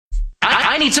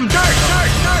I need some dirt.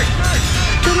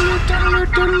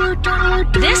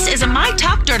 This is a My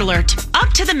Talk Dirt Alert.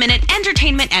 Up-to-the-minute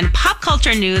entertainment and pop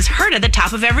culture news heard at the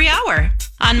top of every hour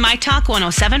on My Talk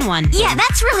 107.1. Yeah,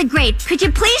 that's really great. Could you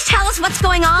please tell us what's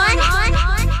going on?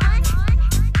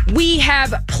 We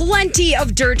have plenty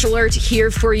of Dirt Alert here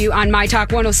for you on My Talk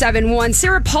 107.1.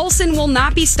 Sarah Paulson will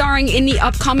not be starring in the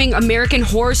upcoming American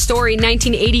Horror Story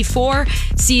 1984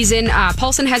 season.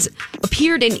 Paulson has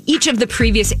appeared in each of the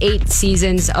previous 8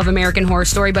 seasons of American Horror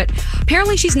Story, but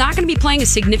apparently she's not going to be playing a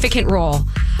significant role.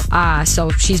 So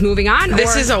she's moving on.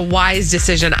 This is a wise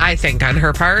decision, I think, on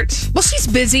her part. Well, she's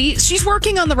busy. She's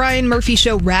working on the Ryan Murphy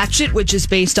show Ratchet, which is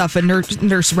based off of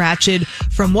Nurse Ratched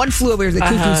from One Flew Over the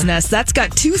Cuckoo's Nest. That's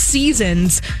got 2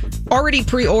 seasons already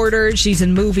pre-ordered. She's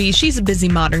in movies. She's a busy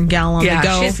modern gal on the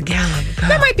go. She's a gal on the go.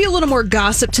 There might be a little more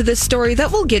gossip to this story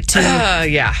that we'll get to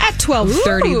at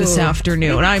 12:30 this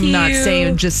afternoon. I'm not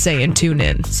saying, just saying tune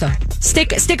in. So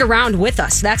stick around with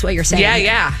us. That's what you're saying.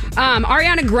 Yeah.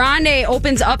 Ariana Grande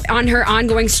opens up on her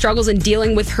ongoing struggles in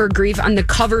dealing with her grief on the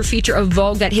cover feature of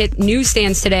Vogue that hit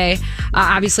newsstands today.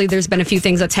 Obviously, there's been a few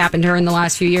things that's happened to her in the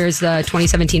last few years. The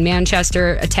 2017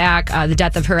 Manchester attack, the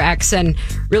death of her ex, and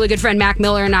really good friend Mac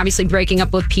Miller, and obviously breaking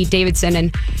up with Pete Davidson.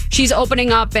 And she's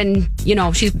opening up, and,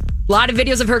 she's a lot of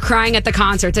videos of her crying at the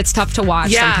concerts. It's tough to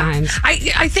watch sometimes.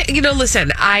 I think,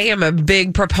 listen, I am a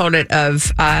big proponent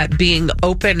of being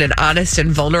open and honest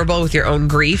and vulnerable with your own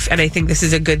grief. And I think this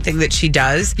is a good thing that she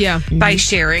does. Yeah. By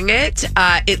sharing it.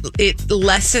 It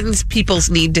lessens people's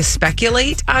need to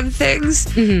speculate on things.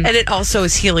 Mm-hmm. And it also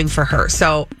is healing for her.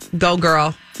 So go,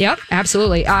 girl. Yep,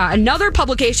 absolutely. Another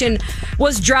publication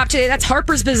was dropped today. That's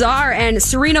Harper's Bazaar. And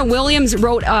Serena Williams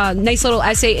wrote a nice little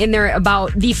essay in there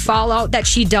about the fallout that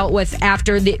she dealt with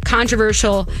after the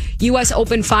controversial U.S.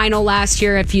 Open final last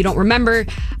year. If you don't remember,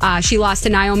 she lost to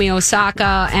Naomi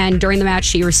Osaka. And during the match,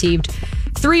 she received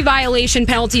 3 violation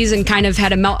penalties and kind of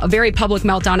had a very public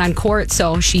meltdown on court.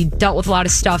 So she dealt with a lot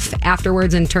of stuff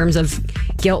afterwards in terms of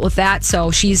guilt with that. So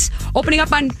she's opening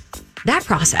up on that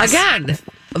process. Again,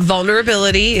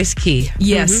 vulnerability is key.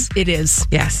 Yes, it is.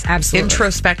 Yes, absolutely.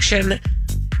 Introspection,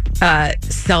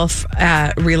 self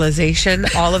realization.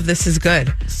 All of this is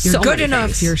good. You're good enough.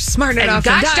 Things. You're smart enough.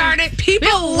 And gosh darn it,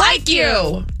 people like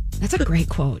you. That's a great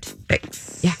quote.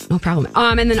 Thanks. Yeah, no problem.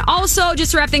 And then also,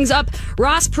 just to wrap things up,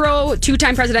 Ross Perot,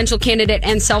 2-time presidential candidate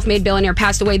and self-made billionaire,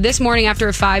 passed away this morning after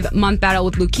a 5-month battle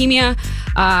with leukemia.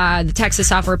 The Texas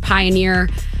software pioneer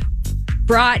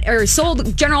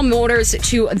sold General Motors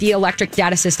to the electric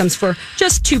data systems for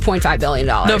just $2.5 billion.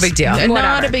 No big deal.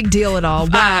 Not a big deal at all.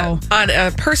 Wow. On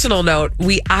a personal note,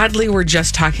 we oddly were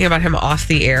just talking about him off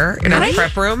the air in our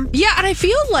prep room. Yeah, and I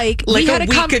feel like we had a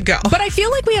week ago. But I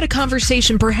feel like we had a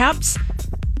conversation perhaps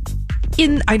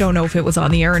I don't know if it was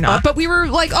on the air or not, but we were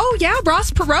like, oh yeah,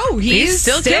 Ross Perot, he's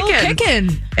still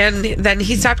kicking. And then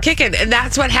he stopped kicking. And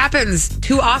that's what happens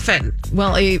too often.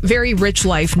 Well, a very rich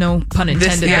life, no pun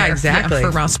intended. Exactly. For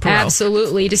Ross Perot.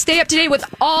 Absolutely. To stay up to date with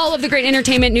all of the great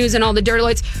entertainment news and all the Dirt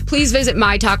Alerts, please visit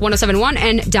My Talk 1071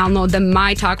 and download the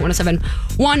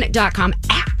MyTalk1071.com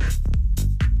app.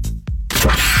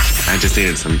 I just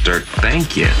needed some dirt.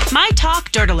 Thank you. My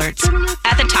Talk Dirt Alerts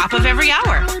at the top of every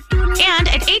hour and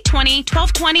at 8:20,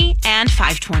 12:20, and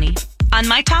 5:20 on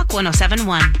My Talk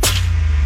 107.1.